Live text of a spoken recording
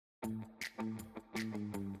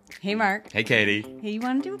Hey, Mark. Hey, Katie. Hey, you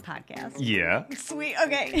want to do a podcast? Yeah. Sweet.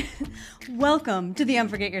 Okay. Welcome to the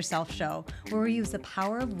Unforget Yourself show, where we use the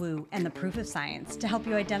power of woo and the proof of science to help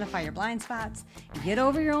you identify your blind spots, get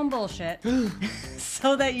over your own bullshit,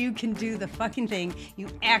 so that you can do the fucking thing you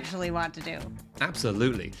actually want to do.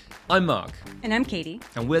 Absolutely. I'm Mark. And I'm Katie.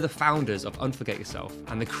 And we're the founders of Unforget Yourself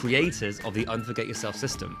and the creators of the Unforget Yourself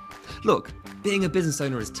system. Look, being a business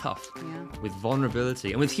owner is tough. Yeah. With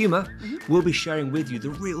vulnerability and with humor, we'll be sharing with you the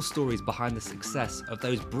real stories behind the success of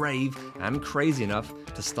those brave and crazy enough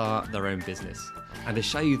to start their own business. And to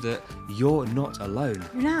show you that you're not alone.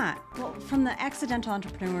 You're not. Well, from the accidental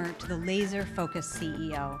entrepreneur to the laser-focused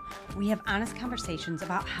CEO, we have honest conversations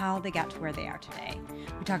about how they got to where they are today.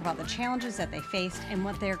 We talk about the challenges that they faced and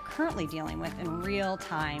what they're currently dealing with in real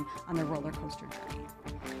time on their roller coaster journey.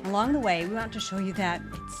 Along the way, we want to show you that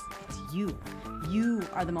it's you. You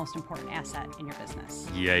are the most important asset in your business.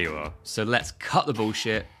 Yeah, you are. So let's cut the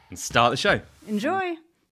bullshit and start the show. Enjoy.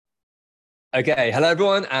 Okay, hello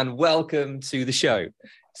everyone and welcome to the show.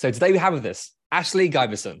 So today we have with us Ashley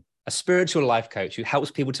Guyberson, a spiritual life coach who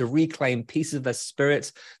helps people to reclaim pieces of their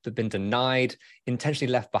spirit that have been denied,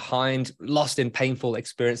 intentionally left behind, lost in painful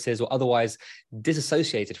experiences, or otherwise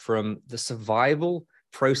disassociated from the survival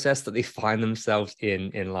process that they find themselves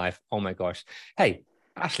in life. Oh my gosh. Hey,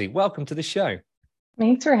 Ashley, welcome to the show.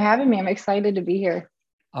 Thanks for having me. I'm excited to be here.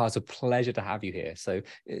 Oh, it's a pleasure to have you here. So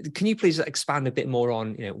can you please expand a bit more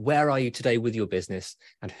on, where are you today with your business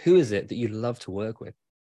and who is it that you love to work with?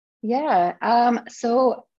 Yeah.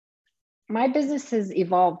 So my business has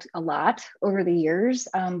evolved a lot over the years.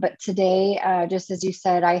 But today, just as you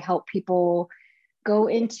said, I help people go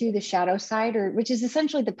into the shadow side, which is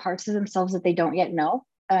essentially the parts of themselves that they don't yet know.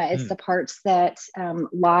 It's the parts that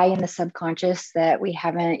lie in the subconscious that we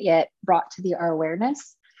haven't yet brought to our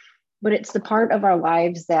awareness. But it's the part of our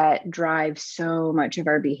lives that drives so much of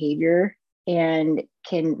our behavior and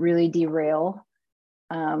can really derail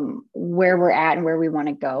where we're at and where we want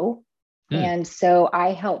to go. And so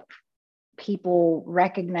I help people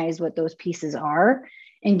recognize what those pieces are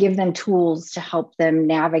and give them tools to help them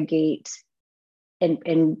navigate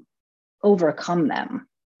and overcome them,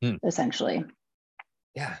 essentially.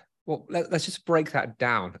 Yeah. Well, let's just break that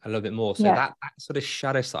down a little bit more. So that sort of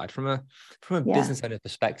shadow side from a business owner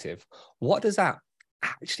perspective, what does that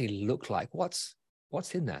actually look like? What's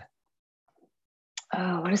in there?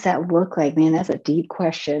 Oh, what does that look like, man? That's a deep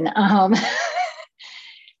question.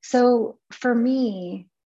 So for me,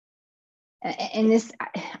 and this,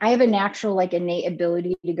 I have a natural, innate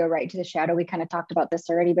ability to go right to the shadow. We kind of talked about this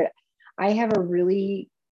already, but I have a really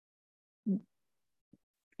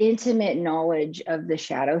intimate knowledge of the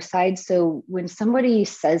shadow side. So when somebody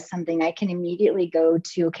says something, I can immediately go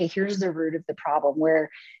to, okay, here's the root of the problem, where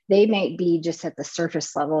they might be just at the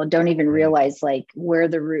surface level and don't even realize where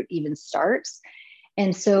the root even starts.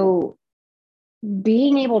 And so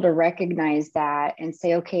being able to recognize that and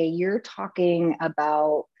say, okay, you're talking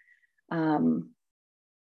about,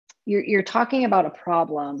 you're talking about a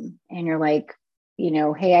problem and you're like,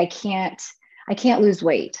 hey, I can't lose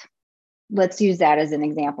weight. Let's use that as an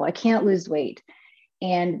example. I can't lose weight.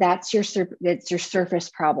 And that's your surface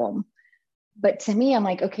problem. But to me, I'm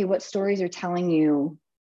like, okay, what stories are telling you?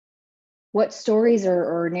 What stories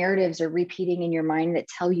or narratives are repeating in your mind that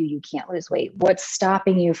tell you can't lose weight? What's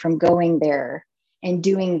stopping you from going there and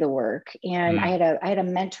doing the work? And I had a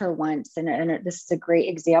mentor once, and this is a great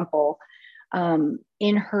example.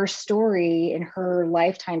 In her story, in her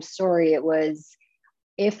lifetime story, it was,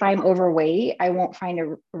 if I'm overweight, I won't find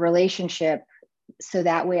a relationship, so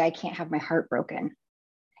that way I can't have my heart broken.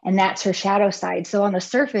 And that's her shadow side. So on the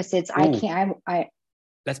surface, it's, I can't,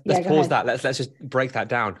 let's pause that. Let's just break that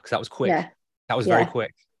down, because that was quick. Yeah. That was very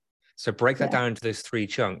quick. So break that down into those three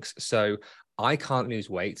chunks. So I can't lose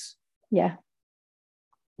weight. Yeah.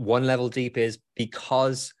 One level deep is,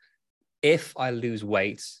 because if I lose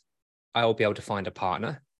weight, I will be able to find a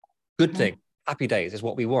partner. Good thing. Happy days is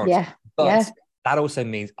what we want. Yeah. But that also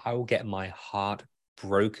means I will get my heart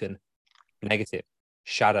broken. Negative,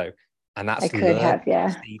 shadow. And that's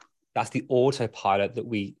that's the autopilot that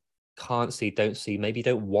we can't see, don't see, maybe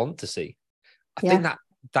don't want to see. I think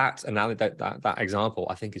that analogy, that example,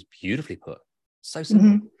 I think is beautifully put. So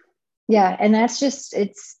simple. Yeah. And that's just,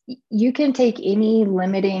 you can take any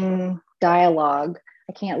limiting dialogue.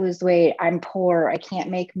 I can't lose weight. I'm poor. I can't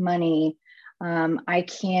make money. I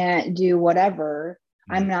can't do whatever.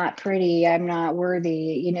 I'm not pretty. I'm not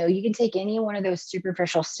worthy. You can take any one of those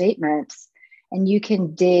superficial statements and you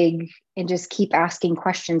can dig and just keep asking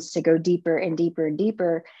questions to go deeper and deeper and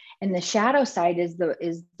deeper. And the shadow side is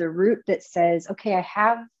the root that says, okay, I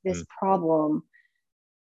have this problem.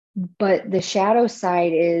 But the shadow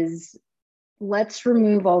side is, let's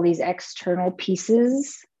remove all these external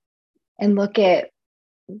pieces and look at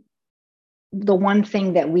the one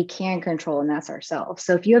thing that we can control, and that's ourselves.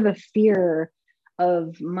 So if you have a fear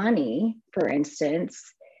of money, for instance,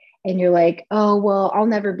 and you're like, oh, well, I'll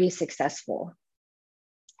never be successful.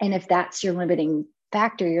 And if that's your limiting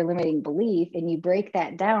factor, your limiting belief, and you break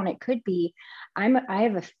that down, it could be, I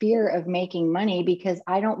have a fear of making money because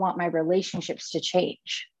I don't want my relationships to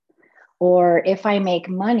change. Or if I make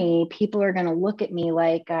money, people are going to look at me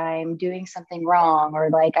like I'm doing something wrong,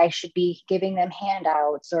 or like I should be giving them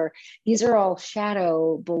handouts. Or these are all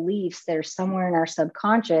shadow beliefs that are somewhere in our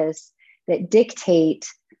subconscious that dictate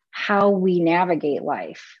how we navigate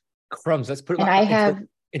life. Crumbs. Let's put it And back I have,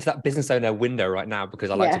 into that business owner window right now,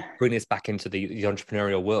 because I like to bring this back into the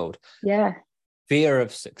entrepreneurial world. Yeah. Fear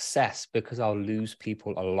of success because I'll lose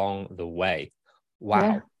people along the way. Wow.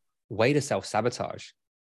 Yeah. Way to self-sabotage.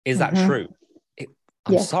 Is that Mm-hmm. true?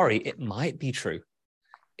 I'm Yes. sorry, it might be true.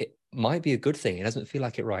 It might be a good thing. It doesn't feel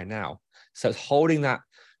like it right now. So it's holding that.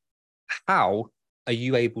 How are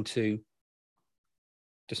you able to,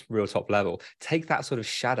 just real top level, take that sort of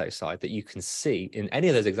shadow side that you can see in any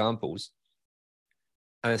of those examples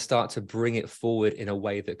and start to bring it forward in a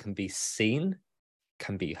way that can be seen,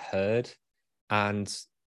 can be heard, and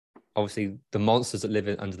obviously the monsters that live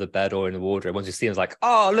under the bed or in the wardrobe, once you see them, it's like,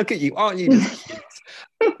 oh, look at you, aren't you just cute?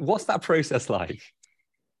 What's that process like?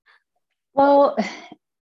 Well,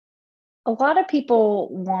 a lot of people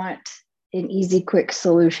want an easy, quick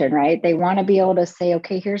solution, right? They want to be able to say,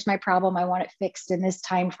 okay, here's my problem. I want it fixed in this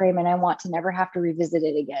time frame, and I want to never have to revisit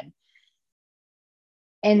it again.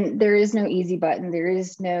 And there is no easy button. There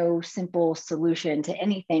is no simple solution to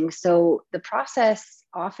anything. So the process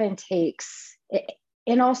often takes,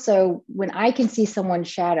 and also when I can see someone's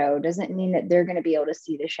shadow, doesn't mean that they're going to be able to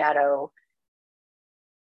see the shadow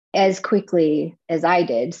as quickly as I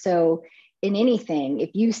did. So in anything, if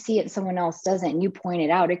you see it, someone else doesn't, and you point it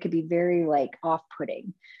out, it could be very like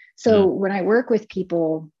off-putting. So when I work with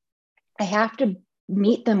people, I have to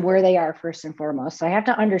meet them where they are first and foremost. So I have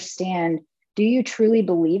to understand, do you truly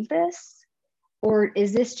believe this? Or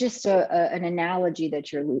is this just an analogy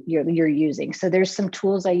that you're using? So there's some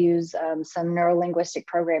tools I use, some neuro-linguistic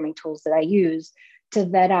programming tools that I use to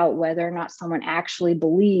vet out whether or not someone actually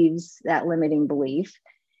believes that limiting belief.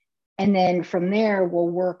 And then from there, we'll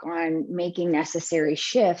work on making necessary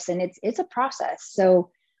shifts. And it's a process. So,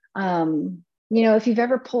 if you've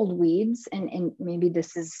ever pulled weeds, and maybe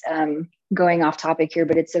this is going off topic here,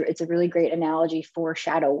 but it's a really great analogy for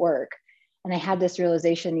shadow work. And I had this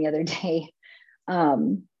realization the other day.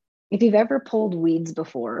 If you've ever pulled weeds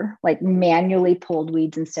before, like manually pulled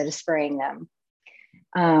weeds instead of spraying them,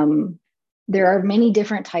 there are many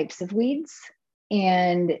different types of weeds,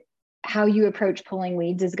 and how you approach pulling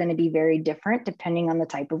weeds is going to be very different depending on the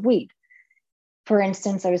type of weed. For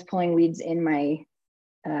instance, I was pulling weeds in my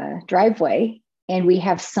driveway, and we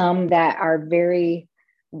have some that are very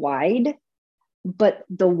wide, but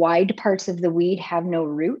the wide parts of the weed have no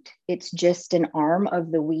root. It's just an arm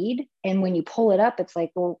of the weed. And when you pull it up, it's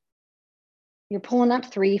like, well, you're pulling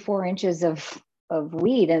up 3-4 inches of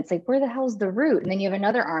weed. And it's like, where the hell's the root? And then you have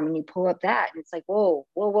another arm and you pull up that. And it's like, whoa,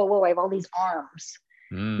 I have all these arms.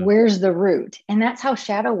 Where's the root? And that's how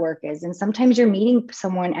shadow work is. And sometimes you're meeting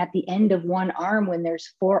someone at the end of one arm when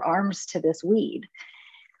there's 4 arms to this weed.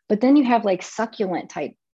 But then you have like succulent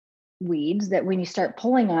type weeds that when you start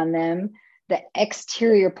pulling on them, the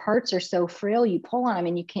exterior parts are so frail, you pull on them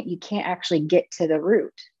and you can't actually get to the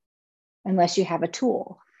root unless you have a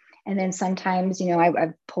tool. And then sometimes,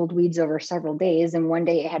 I've pulled weeds over several days, and one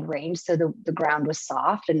day it had rained, so the ground was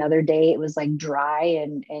soft. Another day it was like dry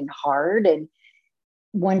and hard. And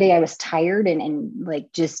one day I was tired and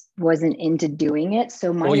like just wasn't into doing it.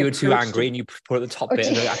 So or you were too angry and you put the top bit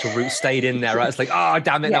and the actual root stayed in there, right? It's like, oh,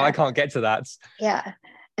 damn it, now I can't get to that. Yeah.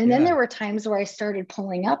 And then there were times where I started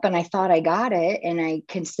pulling up and I thought I got it, and I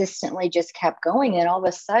consistently just kept going. And all of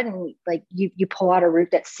a sudden, like you pull out a root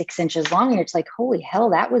that's 6 inches long, and it's like, holy hell,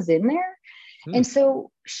 that was in there. And so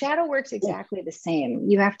shadow works exactly the same.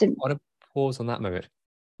 You have to. I want to pause on that moment.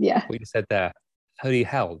 Yeah. What you said there. Holy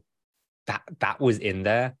hell, that was in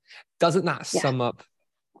there. Doesn't that sum up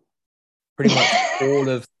pretty much all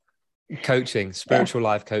of coaching, spiritual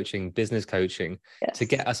life coaching, business coaching, to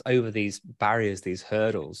get us over these barriers, these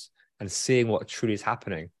hurdles, and seeing what truly is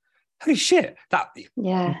happening? Holy shit,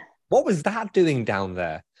 what was that doing down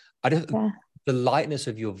there? The lightness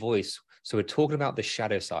of your voice. So we're talking about the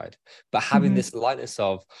shadow side, but having this lightness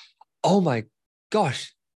of, oh my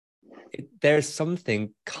gosh, there's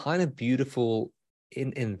something kind of beautiful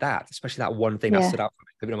in that, especially that one thing that stood out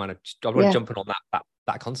for me. I'm jumping on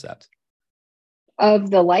that concept?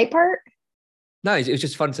 Of the light part? No, it was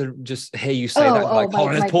just fun to just hear you say that. Like, hold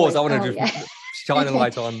on, let's pause. Voice. I want to Yeah. just shine a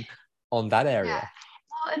light on that area. Yeah.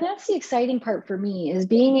 Well, and that's the exciting part for me, is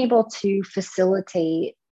being able to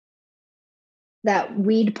facilitate that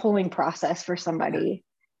weed pulling process for somebody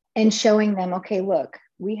and showing them, okay, look,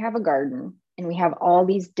 we have a garden and we have all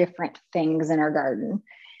these different things in our garden.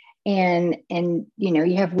 And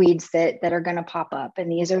you have weeds that are going to pop up,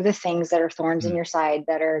 and these are the things that are thorns in your side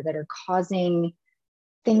that are causing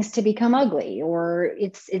things to become ugly, or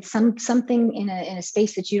it's something in a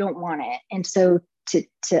space that you don't want it. And so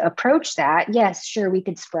to approach that, yes, sure, we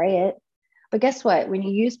could spray it, but guess what? When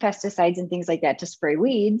you use pesticides and things like that to spray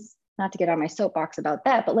weeds, not to get on my soapbox about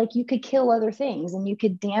that, but like, you could kill other things and you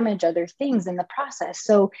could damage other things in the process.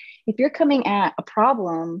 So if you're coming at a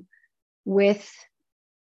problem with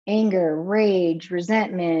anger, rage,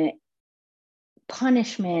 resentment,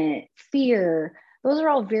 punishment, fear, those are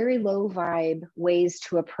all very low vibe ways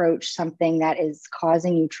to approach something that is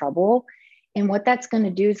causing you trouble. And what that's going to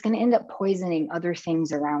do is going to end up poisoning other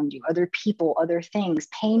things around you, other people, other things.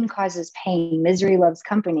 Pain causes pain. Misery loves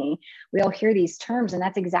company. We all hear these terms, and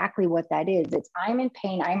that's exactly what that is. It's, I'm in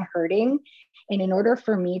pain, I'm hurting. And in order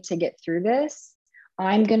for me to get through this,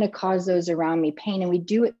 I'm going to cause those around me pain. And we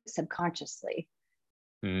do it subconsciously.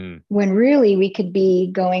 When really we could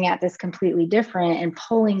be going at this completely different and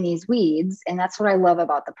pulling these weeds. And that's what I love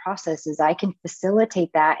about the process, is I can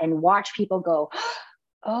facilitate that and watch people go,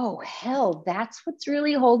 oh, hell, that's what's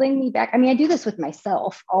really holding me back. I mean, I do this with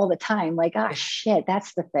myself all the time. Like, ah, shit,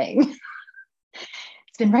 that's the thing.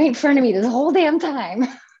 It's been right in front of me this whole damn time.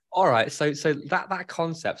 All right. So that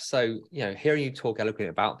concept. So, hearing you talk eloquently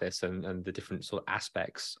about this and the different sort of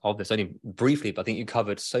aspects of this, only briefly, but I think you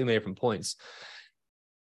covered so many different points.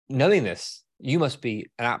 Knowing this, you must be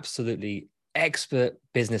an absolutely expert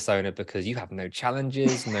business owner, because you have no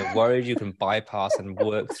challenges, no worries. You can bypass and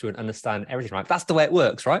work through and understand everything, right? That's the way it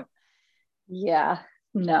works, right? Yeah.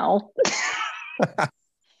 No.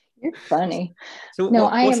 You're funny. So no,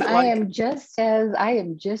 what's it like? I am just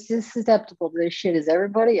as susceptible to this shit as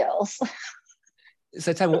everybody else.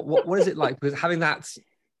 So tell me, what is it like? Because having that,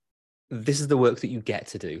 this is the work that you get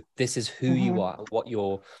to do. This is who you are, what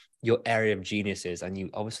your area of genius is, and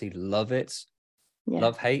you obviously love it. Yeah.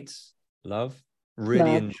 Love, hate, love,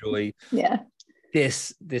 really enjoy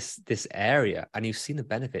this area, and you've seen the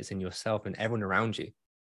benefits in yourself and everyone around you.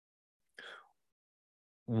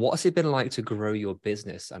 What's it been like to grow your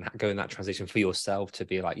business and go in that transition for yourself to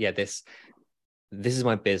be like, yeah, this is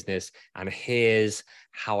my business, and here's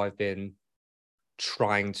how I've been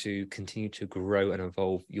trying to continue to grow and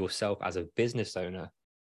evolve yourself as a business owner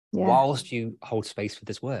whilst you hold space for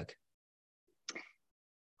this work?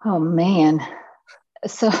 Oh, man.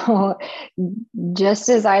 So just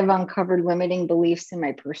as I've uncovered limiting beliefs in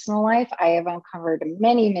my personal life, I have uncovered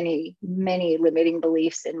many, many, many limiting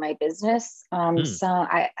beliefs in my business. Some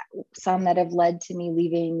that have led to me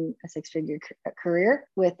leaving a six-figure career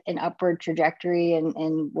with an upward trajectory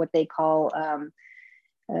and what they call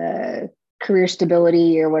career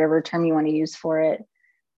stability, or whatever term you want to use for it.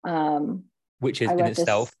 Which is in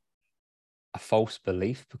itself a false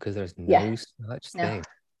belief, because there's no such thing.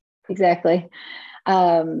 Exactly.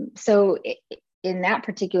 So in that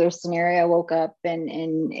particular scenario, I woke up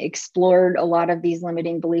and explored a lot of these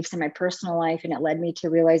limiting beliefs in my personal life. And it led me to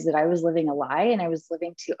realize that I was living a lie, and I was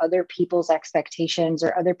living to other people's expectations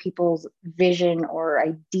or other people's vision or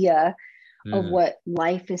idea of what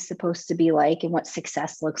life is supposed to be like and what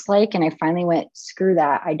success looks like. And I finally went, screw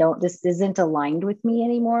that. This isn't aligned with me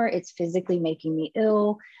anymore. It's physically making me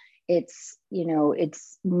ill. It's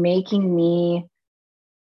making me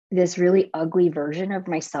this really ugly version of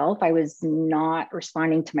myself. I was not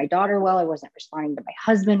responding to my daughter well. I wasn't responding to my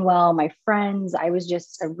husband well, my friends. I was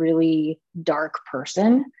just a really dark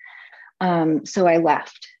person. So I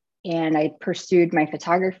left and I pursued my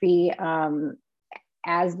photography.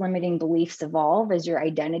 As limiting beliefs evolve, as your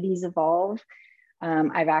identities evolve,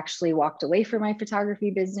 I've actually walked away from my photography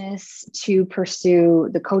business to pursue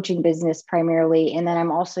the coaching business primarily. And then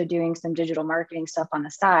I'm also doing some digital marketing stuff on the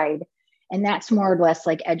side. And that's more or less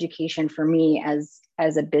like education for me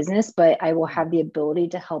as a business, but I will have the ability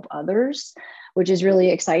to help others, which is really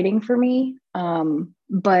exciting for me.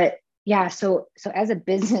 But yeah, so as a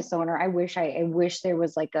business owner, I wish there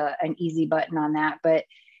was like an easy button on that. But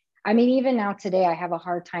I mean, even now today, I have a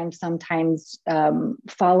hard time sometimes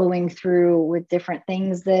following through with different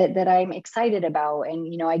things that I'm excited about.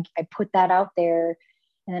 And, I put that out there,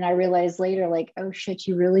 and then I realized later, like, oh shit,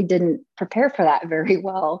 you really didn't prepare for that very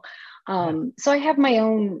well. So I have my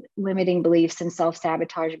own limiting beliefs and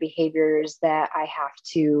self-sabotage behaviors that I have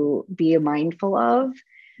to be mindful of,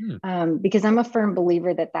 because I'm a firm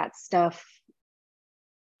believer that that stuff,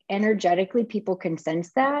 energetically, people can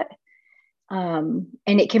sense that. And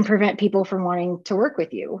it can prevent people from wanting to work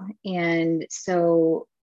with you. And so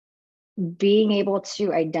being able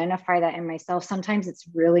to identify that in myself, sometimes it's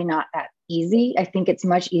really not that easy. I think it's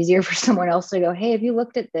much easier for someone else to go, hey, have you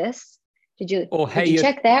looked at this? Did you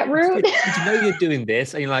check that route? Did you know you're doing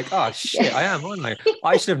this? And you're like, oh shit, I am, aren't I?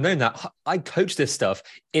 I should have known that. I coach this stuff.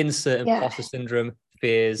 Insert imposter syndrome,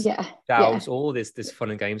 fears, doubts, all this fun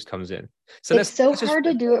and games comes in. So it's so hard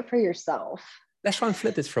to do it for yourself. Let's try and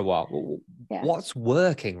flip this for a while. What's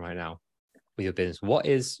working right now with your business? What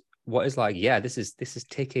is like, yeah, this is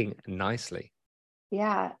ticking nicely.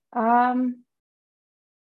 Yeah.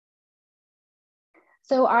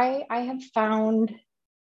 So I have found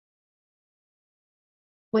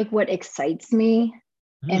like what excites me,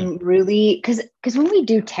 and really, because when we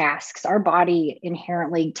do tasks, our body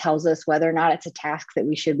inherently tells us whether or not it's a task that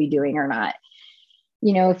we should be doing or not.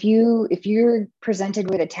 You know, if you're presented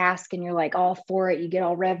with a task and you're like all for it, you get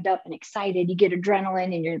all revved up and excited, you get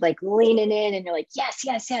adrenaline and you're like leaning in and you're like, yes,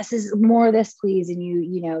 this is more of this, please. And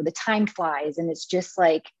you know, the time flies and it's just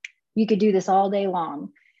like, you could do this all day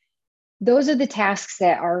long. Those are the tasks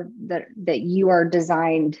that you are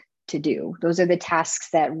designed to do. Those are the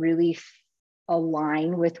tasks that really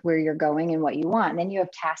align with where you're going and what you want. And then you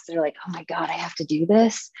have tasks that are like, oh my God, I have to do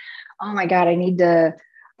this. Oh my God, I need to,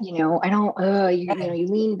 you know, I don't, you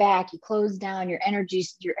lean back, you close down, your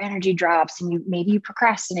energy drops, and maybe you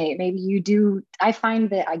procrastinate. Maybe you do. I find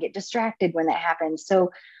that I get distracted when that happens.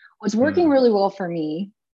 So what's working really well for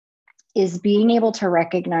me is being able to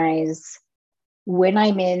recognize when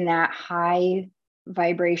I'm in that high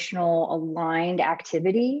vibrational aligned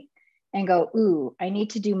activity and go, ooh, I need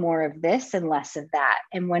to do more of this and less of that.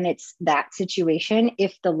 And when it's that situation,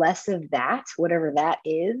 if the less of that, whatever that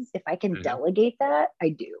is, if I can delegate that, I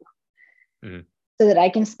do. So that I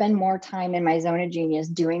can spend more time in my zone of genius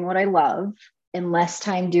doing what I love and less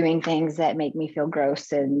time doing things that make me feel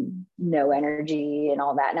gross and no energy and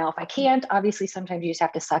all that. Now, if I can't, obviously, sometimes you just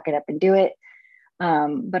have to suck it up and do it.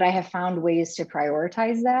 But I have found ways to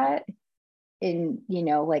prioritize that. And, you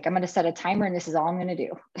know, like I'm going to set a timer and this is all I'm going to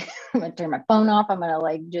do. I'm going to turn my phone off. I'm going to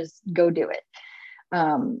like just go do it.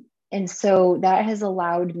 And so that has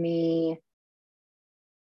allowed me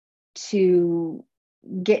to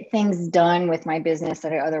get things done with my business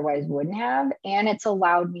that I otherwise wouldn't have. And it's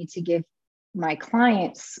allowed me to give my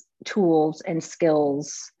clients tools and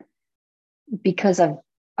skills because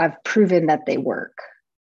I've proven that they work.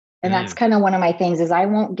 And that's kind of one of my things is I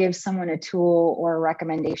won't give someone a tool or a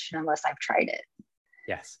recommendation unless I've tried it.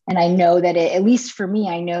 Yes. And I know that at least for me,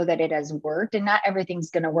 I know that it has worked, and not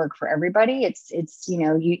everything's going to work for everybody. It's, you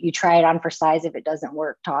know, you try it on for size. If it doesn't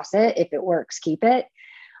work, toss it. If it works, keep it.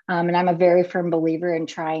 And I'm a very firm believer in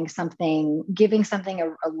trying something, giving something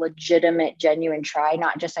a legitimate, genuine try,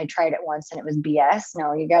 not just I tried it once and it was BS.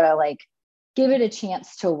 No, you got to like give it a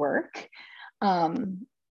chance to work. And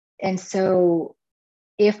so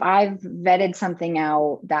if I've vetted something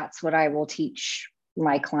out, that's what I will teach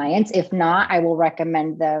my clients. If not, I will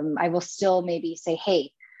recommend them. I will still maybe say,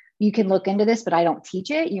 hey, you can look into this, but I don't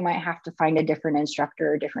teach it. You might have to find a different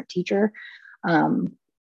instructor or a different teacher.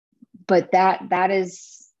 But that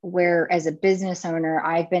is where, as a business owner,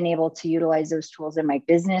 I've been able to utilize those tools in my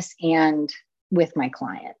business and with my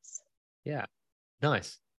clients. Yeah.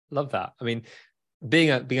 Nice. Love that. I mean,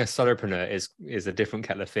 being a solopreneur is a different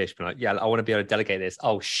kettle of fish. But like, yeah, I want to be able to delegate this.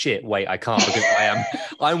 Oh shit, wait, I can't because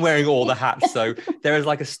I'm wearing all the hats. So there is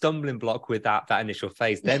like a stumbling block with that initial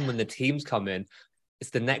phase. Then when the teams come in,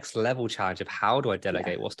 it's the next level challenge of how do I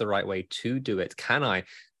delegate? What's the right way to do it?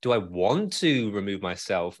 Do I want to remove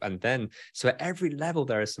myself? And then, so at every level,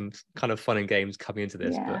 there are some kind of fun and games coming into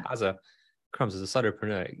this. But as a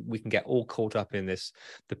solopreneur, we can get all caught up in this,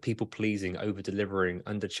 the people pleasing, over delivering,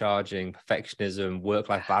 undercharging, perfectionism,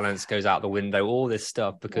 work-life balance goes out the window, all this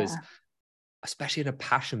stuff, because especially in a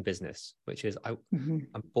passion business, which is I'm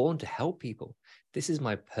born to help people. This is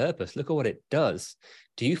my purpose. Look at what it does.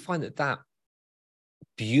 Do you find that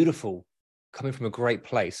beautiful, coming from a great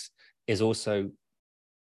place, is also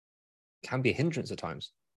can be a hindrance at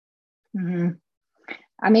times?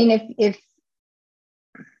 I mean,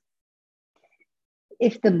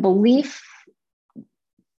 if the belief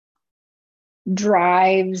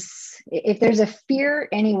drives, if there's a fear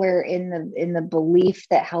anywhere in the belief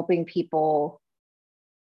that helping people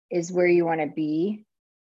is where you want to be,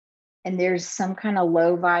 and there's some kind of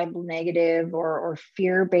low vibe, negative or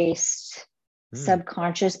fear-based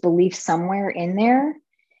subconscious belief somewhere in there,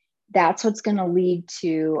 that's what's going to lead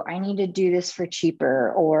to, I need to do this for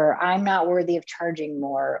cheaper, or I'm not worthy of charging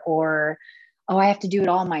more, or, oh, I have to do it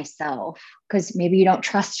all myself, because maybe you don't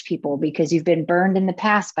trust people because you've been burned in the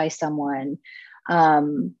past by someone.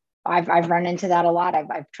 I've run into that a lot.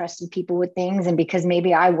 I've trusted people with things, and because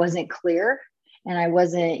maybe I wasn't clear and I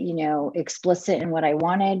wasn't, explicit in what I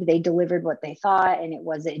wanted, they delivered what they thought, and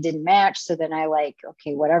it didn't match. So then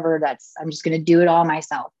okay, whatever, I'm just going to do it all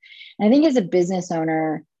myself. And I think as a business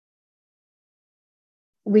owner,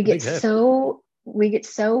 we get so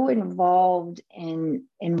involved in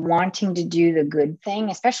wanting to do the good thing,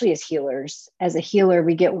 especially as healers. As a healer,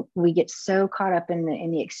 we get so caught up in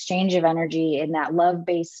the exchange of energy, in that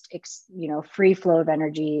love-based, free flow of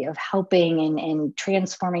energy, of helping and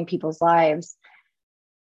transforming people's lives,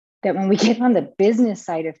 that when we get on the business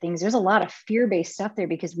side of things, there's a lot of fear-based stuff there,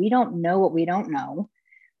 because we don't know what we don't know.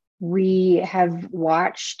 We have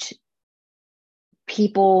watched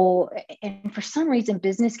people, and for some reason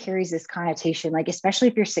business carries this connotation, like, especially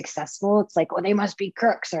if you're successful, it's like, well, they must be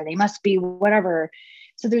crooks, or they must be whatever.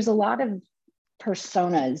 So there's a lot of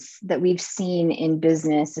personas that we've seen in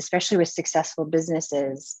business, especially with successful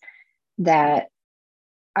businesses, that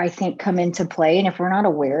I think come into play. And if we're not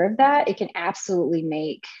aware of that, it can absolutely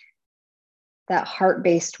make that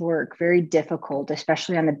heart-based work very difficult,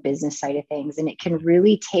 especially on the business side of things. And it can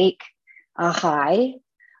really take a high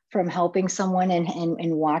from helping someone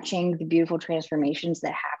and watching the beautiful transformations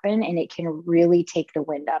that happen. And it can really take the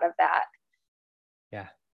wind out of that. Yeah.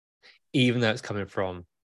 Even though it's coming from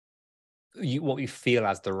what you feel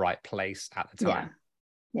as the right place at the time.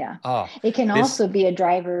 Yeah. It can also be a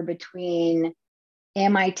driver between,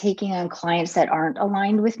 am I taking on clients that aren't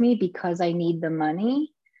aligned with me because I need the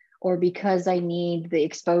money, or because I need the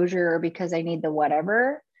exposure, or because I need the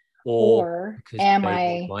whatever, or am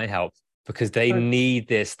I my help because they need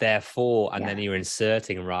this, therefore, and then you're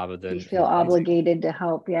inserting rather than you feel obligated to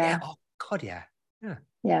help. Yeah. Oh God. Yeah.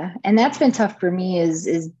 Yeah. And that's been tough for me,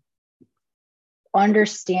 is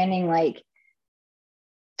understanding, like,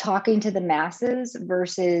 talking to the masses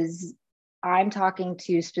versus I'm talking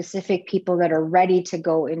to specific people that are ready to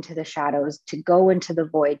go into the shadows, to go into the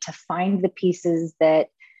void, to find the pieces that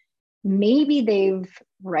maybe they've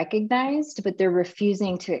recognized, but they're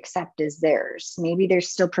refusing to accept as theirs. Maybe they're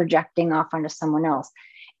still projecting off onto someone else.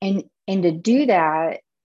 And to do that,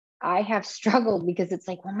 I have struggled, because it's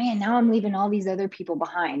like, well, man, now I'm leaving all these other people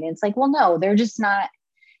behind. And it's like, well, no, they're just not.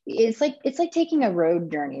 It's like taking a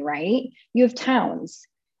road journey, right? You have towns.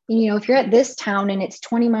 If you're at this town and it's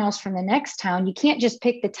 20 miles from the next town, you can't just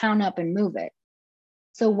pick the town up and move it.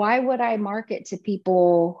 So why would I market to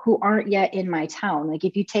people who aren't yet in my town? Like,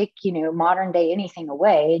 if you take, modern day anything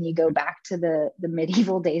away and you go back to the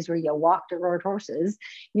medieval days where you walked or rode horses,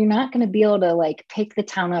 you're not going to be able to, like, pick the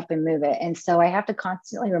town up and move it. And so I have to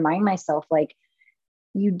constantly remind myself, like,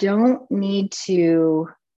 you don't need to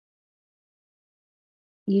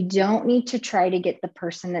try to get the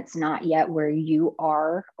person that's not yet where you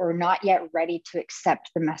are, or not yet ready to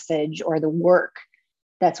accept the message or the work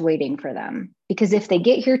that's waiting for them. Because if they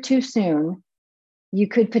get here too soon, you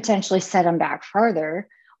could potentially set them back farther,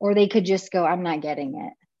 or they could just go, I'm not getting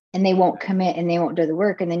it. And they won't commit and they won't do the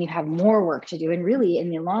work. And then you have more work to do. And really,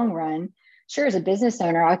 in the long run, sure, as a business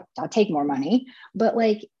owner, I'll take more money, but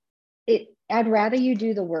I'd rather you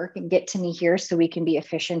do the work and get to me here so we can be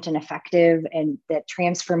efficient and effective, and that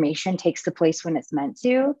transformation takes the place when it's meant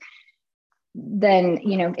to. Then,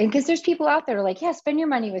 because there's people out there like, yeah, spend your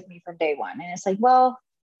money with me from day one. And it's like, well,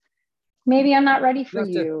 maybe I'm not ready for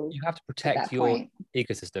you. You have to protect your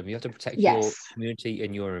ecosystem. You have to protect your community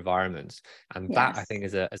and your environment. And that, I think,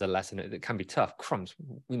 is a lesson that can be tough. Crumbs,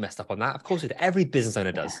 we messed up on that. Of course, every business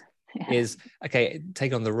owner does. Is okay,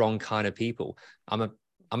 take on the wrong kind of people. I'm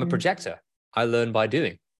a projector. I learn by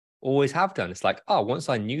doing. Always have done. It's like, oh, once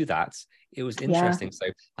I knew that, it was interesting. So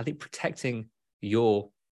I think protecting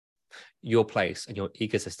your place and your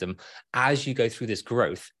ecosystem as you go through this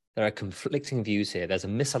growth. There are conflicting views here. There's a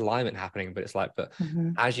misalignment happening, but it's like,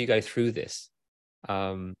 as you go through this,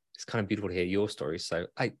 it's kind of beautiful to hear your story. So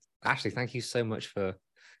Ashley, thank you so much for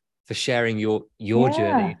sharing your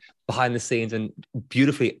journey behind the scenes, and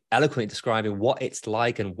beautifully, eloquently describing what it's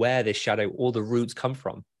like and where this shadow, all the roots come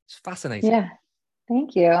from. It's fascinating. Yeah.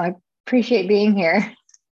 Thank you. I appreciate being here.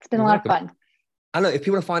 It's been a lot of fun. And look, if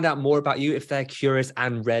people want to find out more about you, if they're curious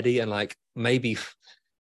and ready, and like maybe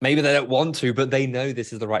they don't want to, but they know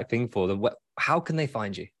this is the right thing for them, how can they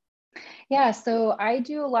find you? Yeah, so I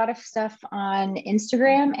do a lot of stuff on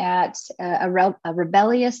Instagram at a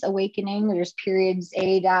rebellious awakening. There's periods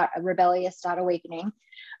a.rebellious.awakening,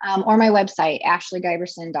 or my website,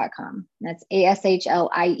 ashleyguyberson.com. That's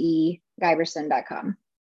ASHLIE Guyberson.com.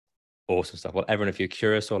 Awesome stuff. Well, everyone, if you're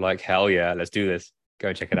curious or like, hell yeah, let's do this, go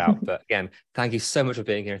and check it out. But again, thank you so much for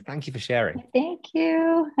being here. Thank you for sharing. Thank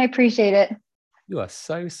you. I appreciate it. You are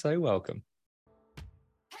so, so welcome.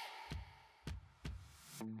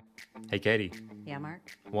 Hey, Katie. Yeah,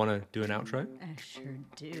 Mark? Want to do an outro? I sure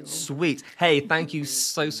do. Sweet. Hey, thank you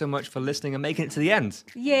so, so much for listening and making it to the end.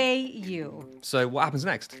 Yay, you. So what happens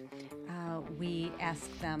next? We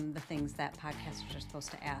ask them the things that podcasters are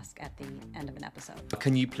supposed to ask at the end of an episode.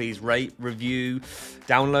 Can you please rate, review,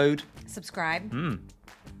 download? Subscribe.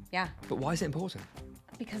 Yeah. But why is it important?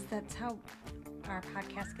 Because that's how our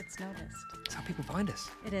podcast gets noticed. That's how people find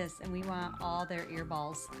us. It is, and we want all their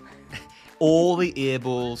earballs. All the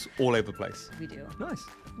earballs all over the place. We do. Nice.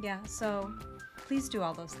 Yeah, so please do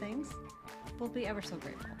all those things. We'll be ever so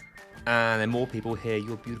grateful. And then more people hear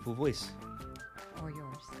your beautiful voice. Or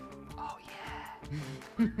yours. Oh,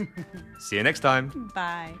 yeah. See you next time.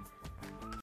 Bye.